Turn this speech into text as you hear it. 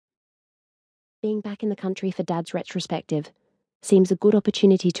Being back in the country for Dad's retrospective seems a good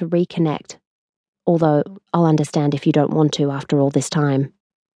opportunity to reconnect, although I'll understand if you don't want to after all this time.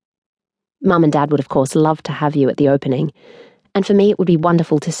 Mum and Dad would of course love to have you at the opening, and for me it would be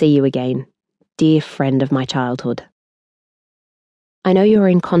wonderful to see you again, dear friend of my childhood. I know you are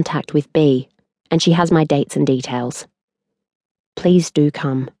in contact with B, and she has my dates and details. Please do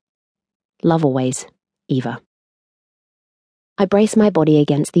come. Love always, Eva. I brace my body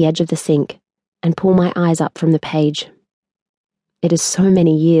against the edge of the sink and pull my eyes up from the page. It is so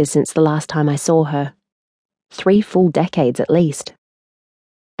many years since the last time I saw her. 3 full decades at least.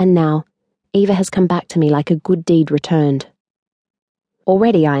 And now, Eva has come back to me like a good deed returned.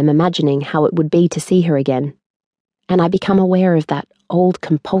 Already I am imagining how it would be to see her again, and I become aware of that old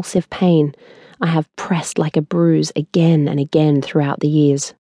compulsive pain I have pressed like a bruise again and again throughout the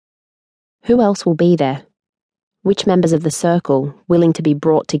years. Who else will be there? Which members of the circle willing to be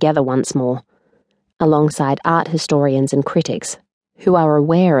brought together once more, alongside art historians and critics who are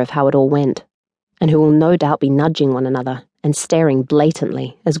aware of how it all went, and who will no doubt be nudging one another and staring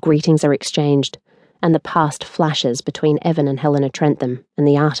blatantly as greetings are exchanged and the past flashes between Evan and Helena Trentham and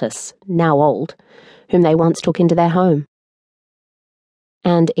the artists, now old, whom they once took into their home.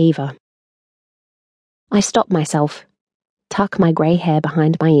 And Eva. I stop myself, tuck my grey hair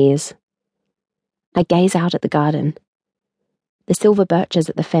behind my ears. I gaze out at the garden. The silver birches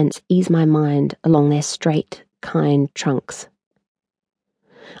at the fence ease my mind along their straight, kind trunks.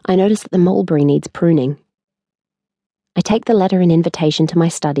 I notice that the mulberry needs pruning. I take the letter and invitation to my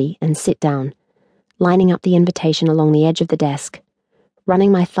study and sit down, lining up the invitation along the edge of the desk,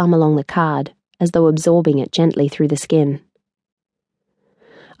 running my thumb along the card as though absorbing it gently through the skin.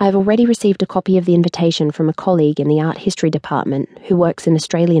 I have already received a copy of the invitation from a colleague in the art history department who works in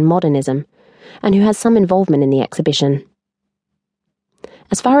Australian modernism and who has some involvement in the exhibition.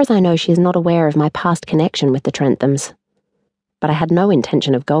 As far as I know, she is not aware of my past connection with the Trenthams, but I had no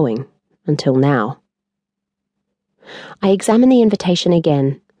intention of going, until now. I examine the invitation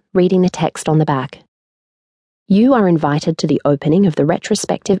again, reading the text on the back. You are invited to the opening of the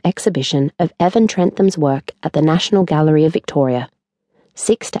retrospective exhibition of Evan Trentham's work at the National Gallery of Victoria,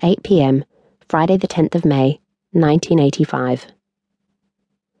 6 to 8 p.m, Friday the 10th of May, 1985.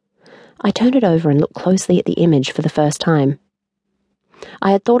 I turn it over and look closely at the image for the first time.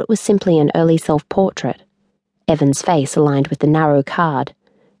 I had thought it was simply an early self-portrait, Evan's face aligned with the narrow card,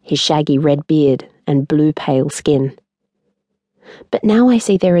 his shaggy red beard and blue pale skin. But now I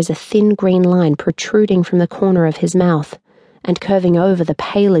see there is a thin green line protruding from the corner of his mouth and curving over the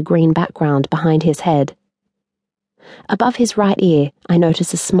paler green background behind his head. Above his right ear, I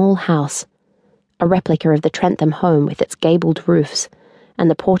notice a small house, a replica of the Trentham home with its gabled roofs and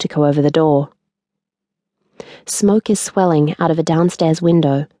the portico over the door. Smoke is swelling out of a downstairs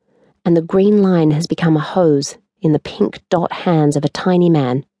window, and the green line has become a hose in the pink dot hands of a tiny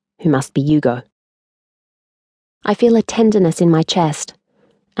man who must be Hugo. I feel a tenderness in my chest,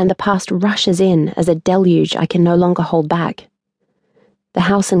 and the past rushes in as a deluge I can no longer hold back. The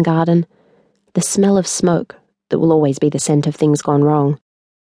house and garden, the smell of smoke that will always be the scent of things gone wrong.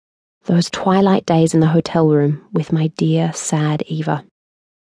 Those twilight days in the hotel room with my dear, sad Eva.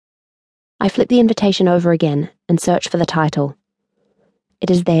 I flip the invitation over again and search for the title.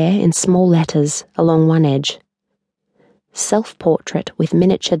 It is there in small letters along one edge. Self-Portrait with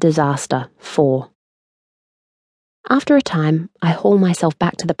Miniature Disaster 4. After a time, I haul myself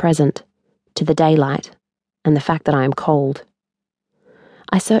back to the present, to the daylight, and the fact that I am cold.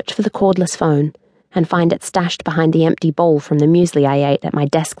 I search for the cordless phone and find it stashed behind the empty bowl from the muesli I ate at my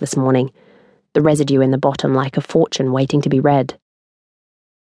desk this morning, the residue in the bottom like a fortune waiting to be read.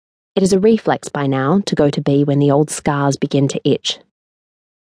 It is a reflex by now to go to B when the old scars begin to itch.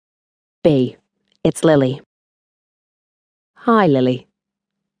 B. It's Lily. Hi, Lily.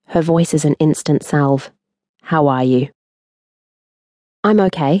 Her voice is an instant salve. How are you? I'm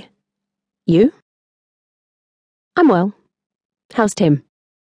okay. You? I'm well. How's Tim?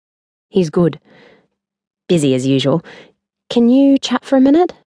 He's good. Busy as usual. Can you chat for a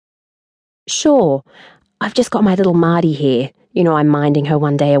minute? Sure. I've just got my little Marty here. You know I'm minding her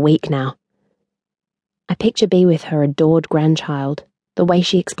 1 day a week now. I picture B with her adored grandchild, the way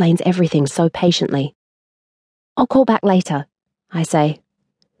she explains everything so patiently. I'll call back later, I say.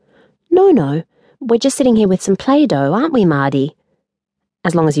 No, we're just sitting here with some Play-Doh, aren't we, Marty?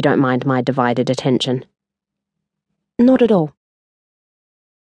 As long as you don't mind my divided attention. Not at all.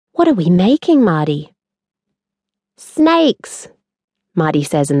 What are we making, Marty? Snakes, Marty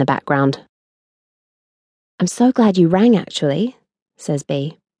says in the background. I'm so glad you rang, actually, says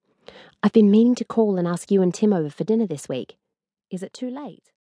B. I've been meaning to call and ask you and Tim over for dinner this week. Is it too late?